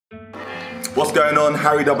What's going on?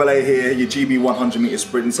 Harry AA here, your GB 100 meter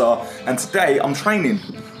sprinter, and today I'm training.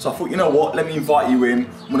 So I thought, you know what, let me invite you in.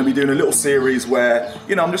 I'm gonna be doing a little series where,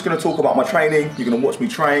 you know, I'm just gonna talk about my training, you're gonna watch me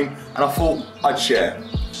train, and I thought I'd share.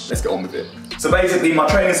 Let's get on with it. So basically my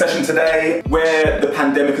training session today, where the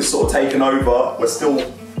pandemic has sort of taken over, we're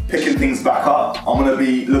still picking things back up. I'm gonna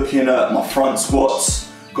be looking at my front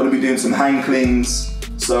squats, gonna be doing some hang cleans.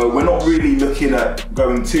 So we're not really looking at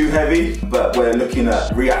going too heavy, but we're looking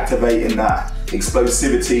at reactivating that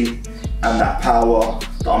explosivity and that power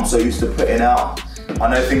that I'm so used to putting out.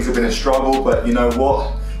 I know things have been a struggle, but you know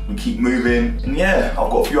what? We keep moving. And yeah,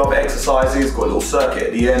 I've got a few other exercises, got a little circuit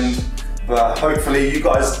at the end, but hopefully you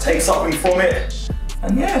guys take something from it.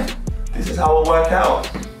 And yeah, this is how I work out.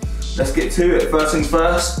 Let's get to it. First things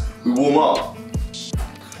first, we warm up.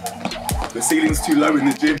 The ceiling's too low in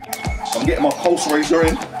the gym. I'm getting my pulse raiser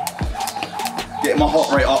in, getting my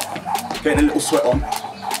heart rate up, getting a little sweat on,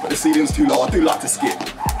 but the ceiling's too low. I do like to skip.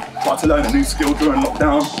 Tried to learn a new skill during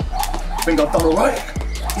lockdown. I think I've done all right.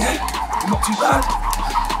 Yeah, not too bad.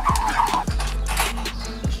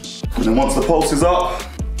 And then once the pulse is up,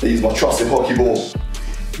 I use my trusted hockey ball.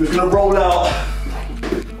 I'm just gonna roll out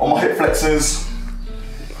on my hip flexors,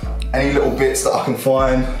 any little bits that I can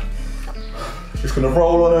find. Just gonna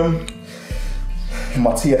roll on them.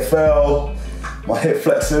 My TFL, my hip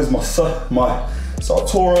flexors, my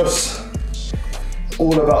sartorius,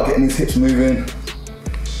 all about getting these hips moving.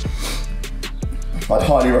 I'd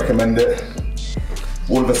highly recommend it.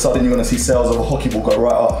 All of a sudden you're gonna see sales of a hockey ball go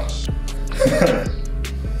right up.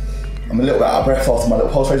 I'm a little bit out of breath after my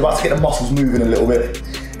little pulse raise, but I have to get the muscles moving a little bit,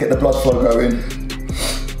 get the blood flow going.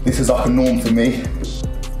 This is like a norm for me.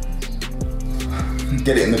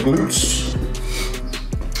 Get it in the glutes.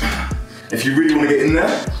 If you really want to get in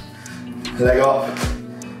there, leg up.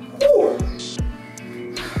 Woo.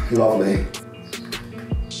 Lovely.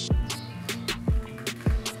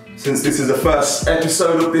 Since this is the first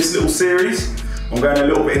episode of this little series, I'm going a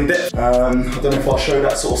little bit in depth. I don't know if I'll show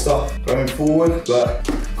that sort of stuff going forward, but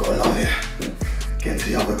gotta love it. Get to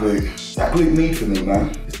the other glute. That glute knee for me,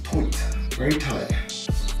 man, is tight, very tight.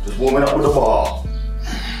 Just warming up with the bar.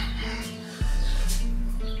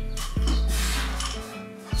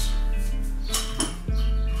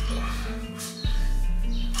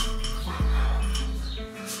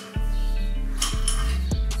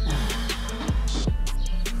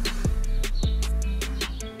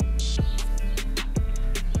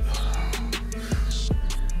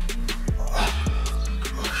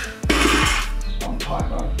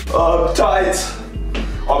 Tight.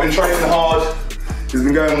 I've been training hard. It's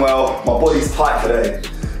been going well. My body's tight today.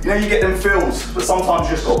 You know, you get them feels, but sometimes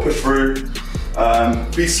you just got to push through.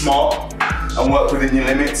 Be smart and work within your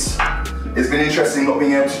limits. It's been interesting not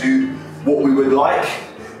being able to do what we would like.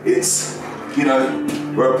 It's, you know,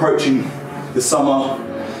 we're approaching the summer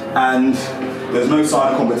and there's no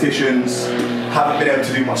sign of competitions. Haven't been able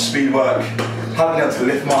to do much speed work. Haven't been able to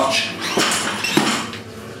lift much.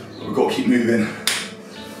 We've got to keep moving.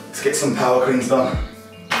 Let's get some power cleans done.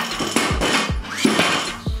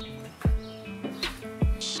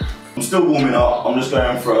 I'm still warming up. I'm just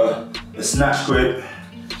going for a snatch grip,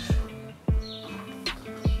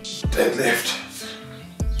 deadlift.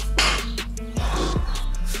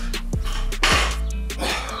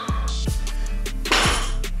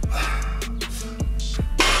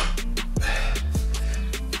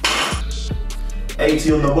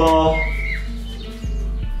 $80 on the bar.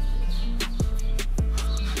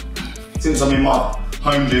 Since I'm in my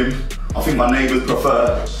home gym, I think my neighbours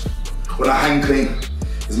prefer when I hang clean,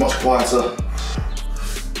 it's much quieter.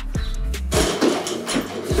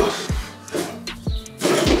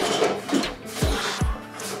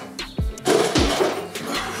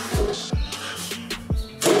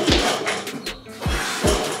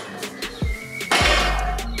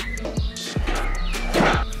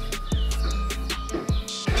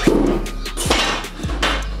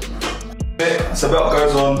 So belt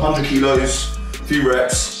goes on, 100 kilos, a few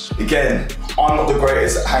reps. Again, I'm not the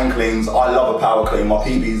greatest at hang cleans. I love a power clean. My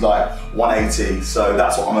PB is like 180, so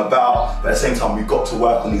that's what I'm about. But at the same time, we've got to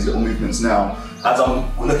work on these little movements now. As I'm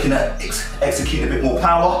looking at executing a bit more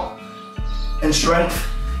power and strength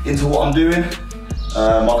into what I'm doing.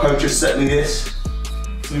 My coach has set me this,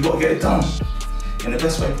 so we've got to get it done in the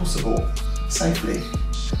best way possible, safely.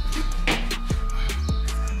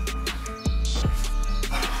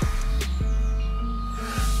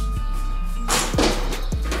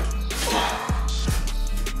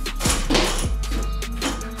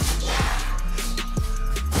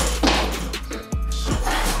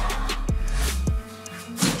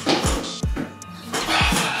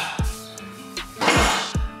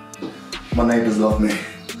 My neighbours love me.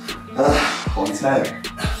 110.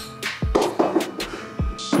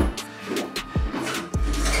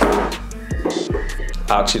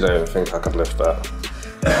 I actually don't even think I could lift that.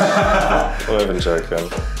 I'm not even joking.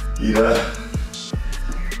 You'd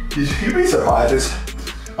be surprised.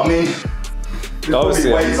 I mean,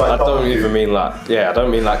 obviously, ways like I don't even mean like, yeah, I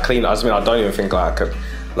don't mean like clean. I just mean I don't even think like I could.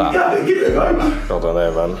 Like, yeah, give it a go, man. I don't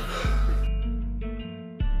know, man.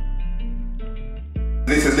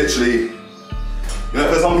 This is literally, you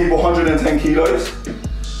know, for some people, 110 kilos.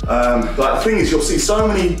 Like the thing is, you'll see so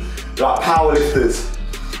many like power lifters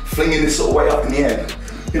flinging this sort of weight up in the air.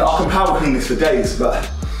 You know, I can power clean this for days, but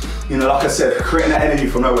you know, like I said, creating that energy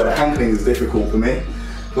from nowhere, the hand clean is difficult for me.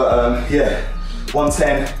 But yeah,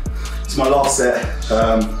 110. It's my last set.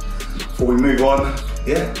 Before we move on,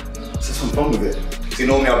 yeah, let's have some fun with it. See,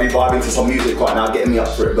 normally I'd be vibing to some music right now, getting me up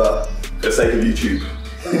for it, but for the sake of YouTube.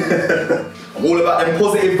 I'm all about them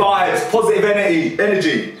positive vibes, positive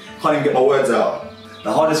energy. Can't even get my words out.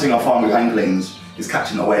 The hardest thing I find with hand cleans is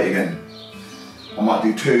catching the weight again. I might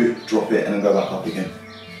do 2, drop it, and then go back up again.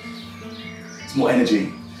 It's more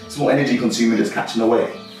energy. It's more energy consuming just catching the weight.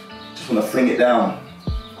 Just want to fling it down.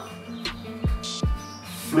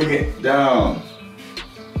 Fling it down.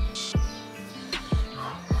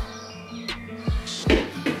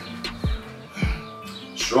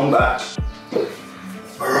 Strong back.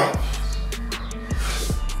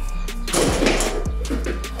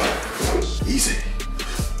 Easy.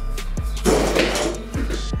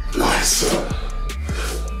 Nice.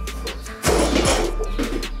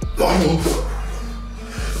 One more.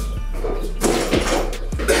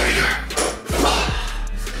 There we go.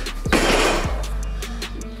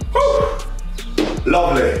 Woo.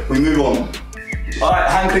 Lovely. We move on. All right,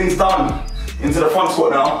 hand clean's done. Into the front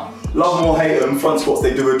squat now. Love them or hate them, front squats,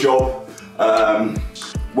 they do a job.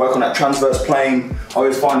 Work on that transverse plane. I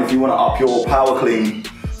always find if you want to up your power clean,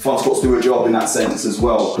 front squats do a job in that sense as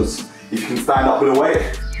well, because if you can stand up with a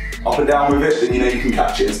weight, up and down with it, then you know you can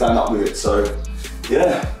catch it and stand up with it. So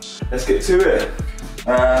yeah, let's get to it.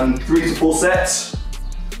 3 to 4 sets,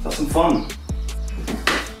 have some fun.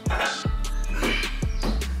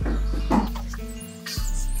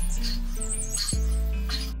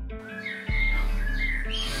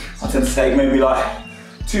 I tend to take maybe like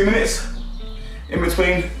 2 minutes in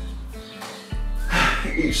between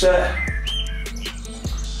each set.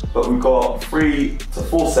 But we've got 3 to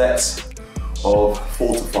 4 sets of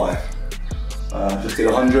 4 to 5. Just did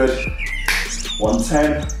 100,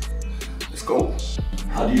 110. Let's go.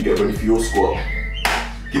 How do you get ready for your squat?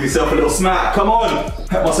 Give yourself a little smack, come on.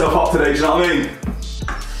 Pep myself up today, do you know what I mean?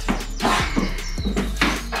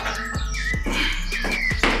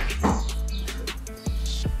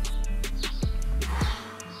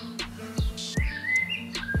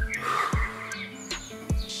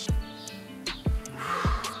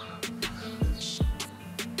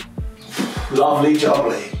 Lovely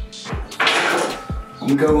jubbly.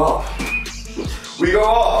 And we go up. We go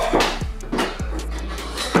up.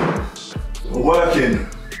 We're working.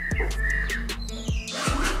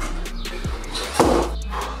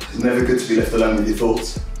 It's never good to be left alone with your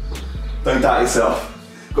thoughts. Don't doubt yourself.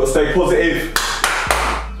 Got to stay positive.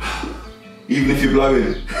 Even if you're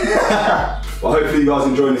blowing. Well, hopefully you guys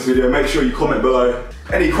enjoyed this video. Make sure you comment below.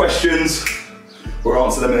 Any questions, we'll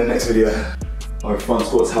answer them in the next video. Oh, front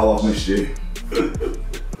squats, how I've missed you.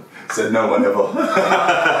 Said no one ever.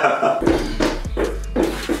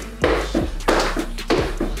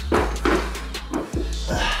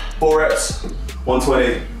 4 reps,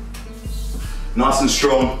 120. Nice and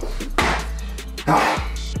strong.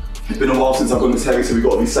 It's been a while since I've gone this heavy, so we've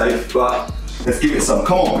got to be safe, but let's give it some,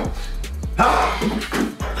 come on.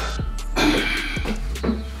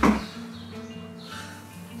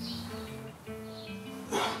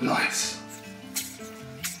 Nice.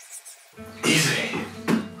 Easy.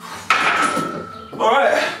 All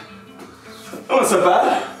right. That wasn't so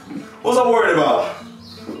bad. What was I worried about?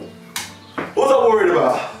 What was I worried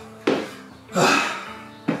about?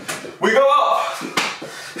 We go up.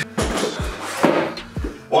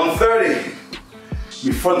 130.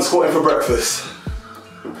 We front squatting for breakfast.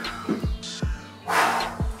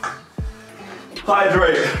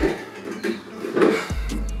 Hydrate.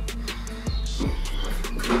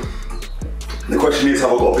 The question is,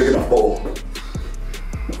 have I got a big enough bowl?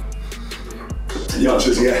 The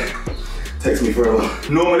answer is yeah. Takes me forever.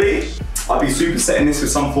 Normally, I'd be supersetting this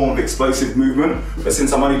with some form of explosive movement, but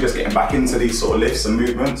since I'm only just getting back into these sort of lifts and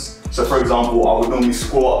movements, so for example, I would normally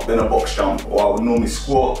squat, then a box jump, or I would normally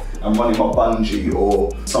squat and running my bungee, or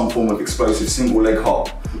some form of explosive single leg hop.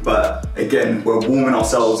 But again, we're warming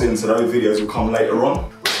ourselves in, so those videos will come later on.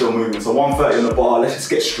 We're still moving. So 130 on the bar, let's just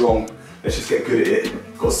get strong. Let's just get good at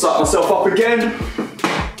it. Got to suck myself up again.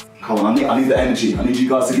 Come on, I need the energy. I need you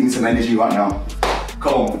guys to give me some energy right now.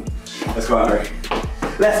 Come on. Let's go, Harry.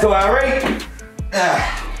 Let's go, Harry.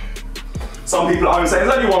 Some people at home say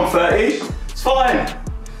it's only 1:30. It's fine.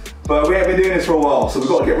 But we ain't been doing this for a while, so we've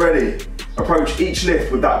got to get ready. Approach each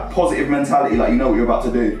lift with that positive mentality, like you know what you're about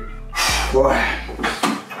to do. Right.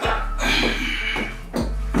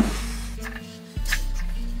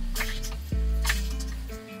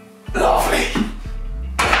 Lovely.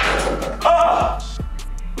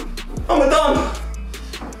 I'm done.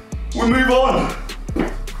 We move on.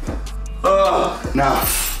 Now,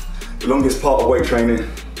 the longest part of weight training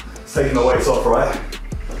is taking the weights off, right?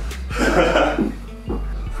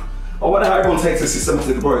 I wonder how everyone takes a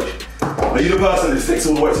systematic approach. Are you the person that just takes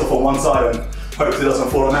all the weights off on one side and hopes it doesn't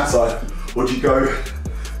fall on that side? Or do you go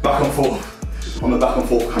back and forth? I'm the back and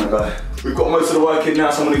forth kind of guy. We've got most of the work in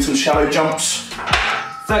now, so I'm gonna do some shallow jumps.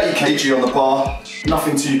 30 kg on the bar,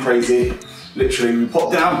 nothing too crazy. Literally, we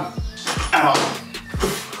pop down and up.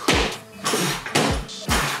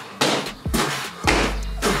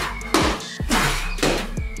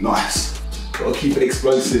 Nice. Gotta keep it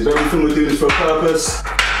explosive. Everything we're doing is for a purpose.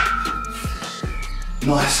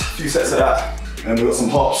 Nice, a few sets of that. And we've got some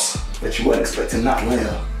hops that you weren't expecting that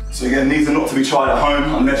later. So again, these are not to be tried at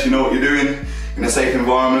home unless you know what you're doing in a safe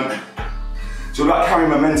environment. So we're about carrying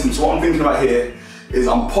momentum. So what I'm thinking about here is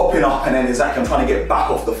I'm popping up and then exactly I'm trying to get back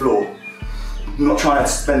off the floor. I'm not trying to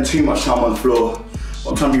spend too much time on the floor.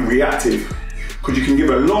 I'm trying to be reactive. Because you can give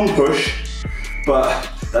a long push, but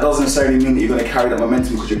that doesn't necessarily mean that you're going to carry that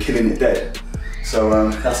momentum because you're killing it dead. So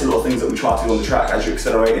that's a lot of things that we try to do on the track as you're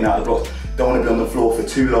accelerating out the block. Don't want to be on the floor for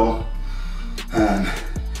too long. I'm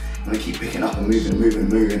going to keep picking up and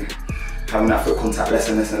moving, having that foot contact less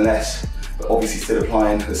and less and less, but obviously still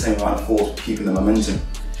applying the same amount of force, keeping the momentum.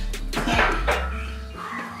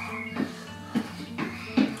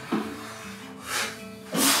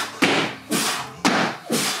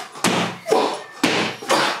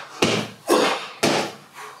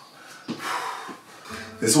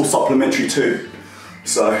 This is all supplementary too,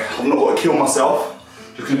 so I'm not going to kill myself.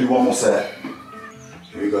 Just going to do one more set.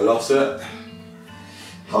 Here we go, last set.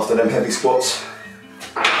 After them heavy squats,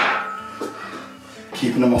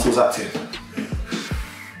 keeping the muscles active.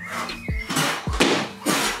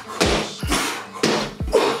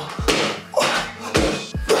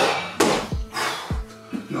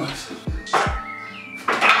 Nice.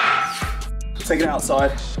 Taking it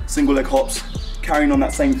outside, single leg hops, carrying on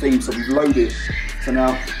that same theme, so we've loaded. So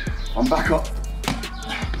now I'm back up.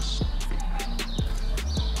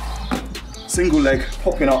 Single leg,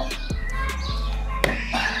 popping up.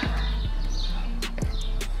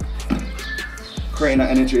 Creating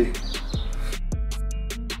that energy.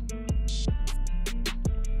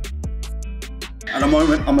 At the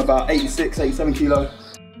moment, I'm about 86, 87 kilo.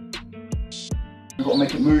 I've got to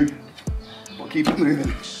make it move. Got to keep it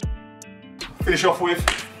moving. Finish off with,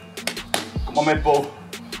 got my med ball,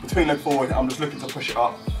 between leg forward, I'm just looking to push it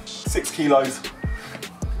up. 6 kilos.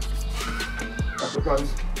 That's what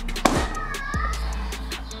goes.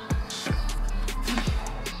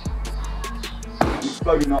 I'm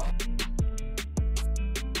exploding up.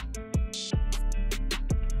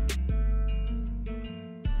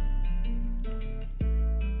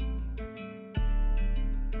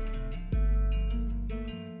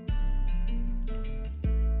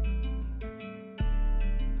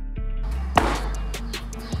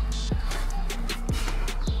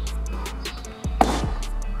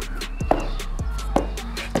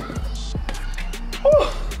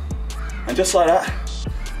 And just like that,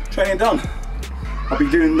 training done. I'll be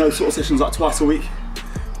doing those sort of sessions like twice a week.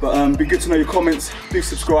 But it'd be good to know your comments. Do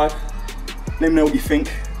subscribe. Let me know what you think.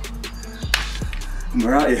 And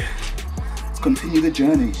we're out here. Let's continue the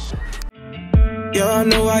journey. Yeah, I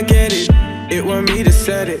know I get it. It want me to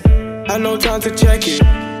set it. Had no time to check it.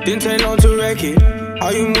 Didn't take long to wreck it.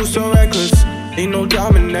 How you move so reckless. Ain't no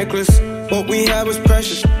diamond necklace. What we had was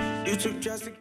precious. You took just